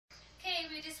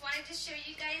we just wanted to show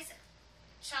you guys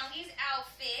Chongi's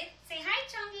outfit. Say hi,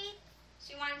 Chongi.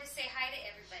 She wanted to say hi to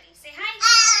everybody. Say hi.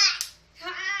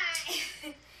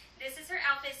 Hi. This is her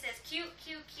outfit. It says cute,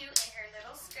 cute, cute in her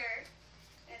little skirt.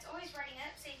 And it's always riding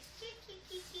up. Say cute, cute,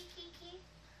 cute, cute, cute, cute.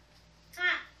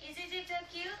 Huh? Isn't it so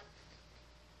cute?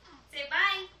 Say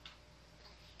bye.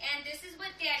 And this is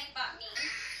what Daddy bought me.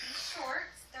 These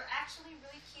shorts. They're actually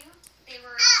really cute. They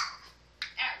were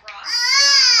at Ross.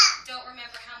 Don't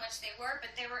remember how much they were,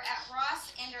 but they were at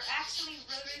Ross, and they're actually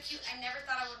really, really cute. I never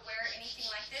thought I would wear anything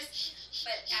like this,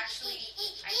 but actually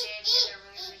I did, and they're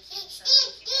really, really cute. So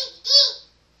thank you,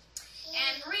 Daddy.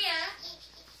 And Maria,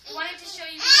 we wanted to show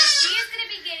you because she is going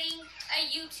to be getting a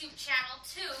YouTube channel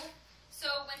too. So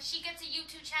when she gets a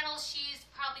YouTube channel, she's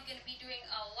probably going to be doing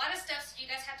a lot of stuff. So you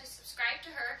guys have to subscribe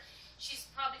to her. She's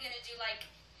probably going to do like,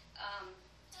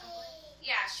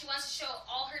 yeah, she wants to show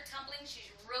all her tumbling. She's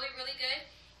really, really good.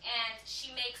 And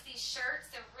she makes these shirts.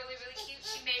 They're really, really cute.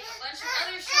 She made a bunch of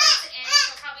other shirts, and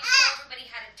she'll probably show everybody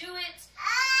how to do it.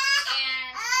 And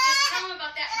just tell them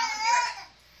about that, and I'm going to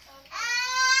be right back.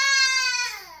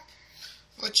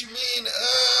 What you mean,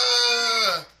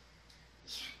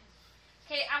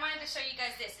 Okay, I wanted to show you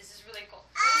guys this. This is really cool.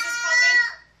 What is this called, babe?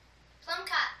 Plum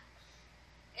cock.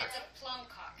 It's a plum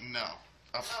cock. No.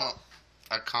 A plum.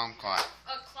 A kumquat.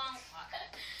 A plum cock.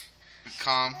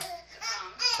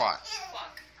 Kumquat.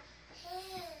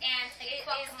 And it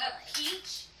is a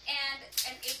peach and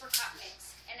an apricot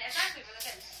mix. And it's actually really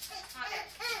good. Huh, Dad?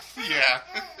 Yeah.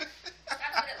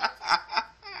 That's what it looks like.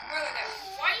 Really good.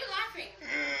 Why are you laughing?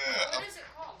 What is it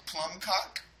called? Plum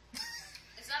cock?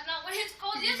 Is that not what it's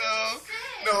called? Yes, No. what you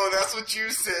said. No, that's what you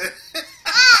said.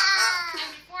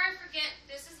 And before I forget,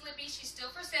 this is Libby. She's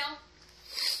still for sale.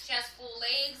 She has full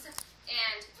legs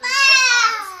and 3/4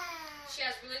 arms. She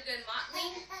has really good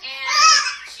mottling, and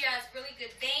she has really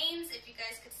good veins, if you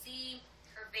guys could see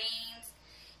her veins.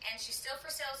 And she's still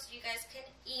for sale, so you guys can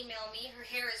email me. Her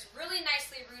hair is really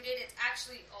nicely rooted. It's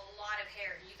actually a lot of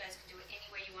hair. You guys can do it any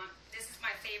way you want. This is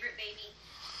my favorite baby,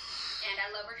 and I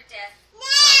love her to death. So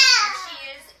here she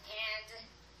is, and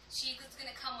she is going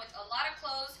to come with a lot of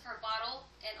clothes, her bottle,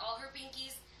 and all her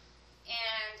binkies.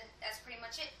 And that's pretty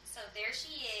much it. So there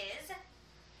she is.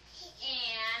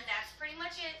 And that's pretty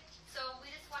much it. So we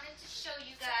just wanted to show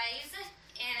you guys.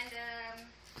 And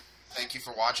Thank you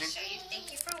for watching.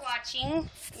 thank you for watching.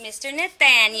 Mr.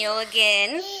 Nathaniel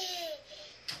again.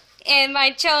 And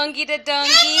my Chongi the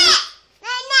donkey.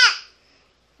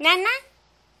 Nana.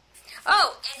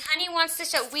 Oh, and Honey wants to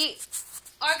show. We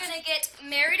are going to get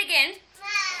married again.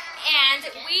 And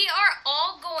we are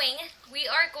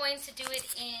going to do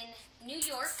it in New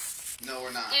York. No,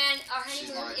 we're not. And our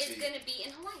honeymoon is going to be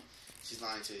in Hawaii. She's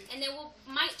lying to you. And then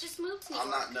might just move to New York.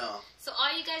 I'm not, no. So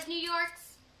all you guys New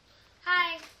Yorks,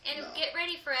 hi. And No. get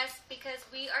ready for us because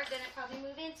we are going to probably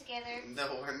move in together.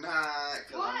 No, we're not.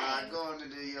 Because I'm Why? not going to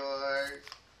New York.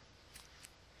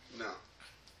 No.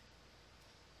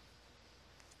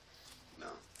 No.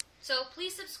 So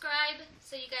please subscribe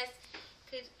so you guys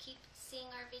could keep seeing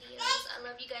our videos. I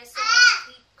love you guys so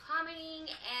much. Keep commenting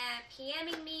and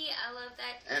PMing me. I love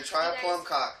that. And try a plum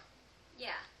cock.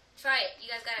 Yeah. Try it. You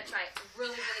guys gotta try it. It's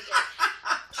really, really good.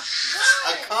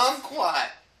 A kumquat.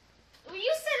 Well,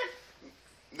 you said it.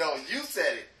 No, you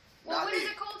said it. Well, not what me. is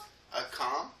it called? A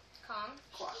Quack.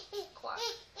 kumquat.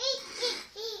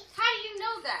 How do you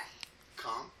know that?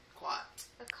 Kumquat.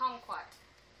 A kumquat.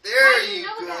 There How do you you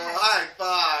know go. that? High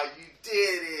five. You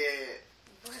did it.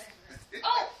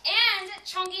 Oh, and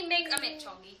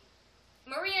Chongi.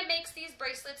 Maria makes these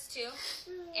bracelets too,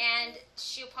 and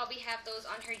she'll probably have those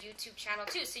on her YouTube channel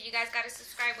too. So you guys gotta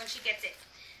subscribe when she gets it.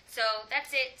 So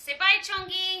that's it. Say bye,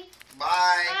 Chongi.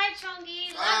 Bye. Bye,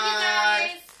 Chongi. Love you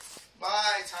Bye. guys.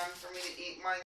 Bye. Time for me to eat my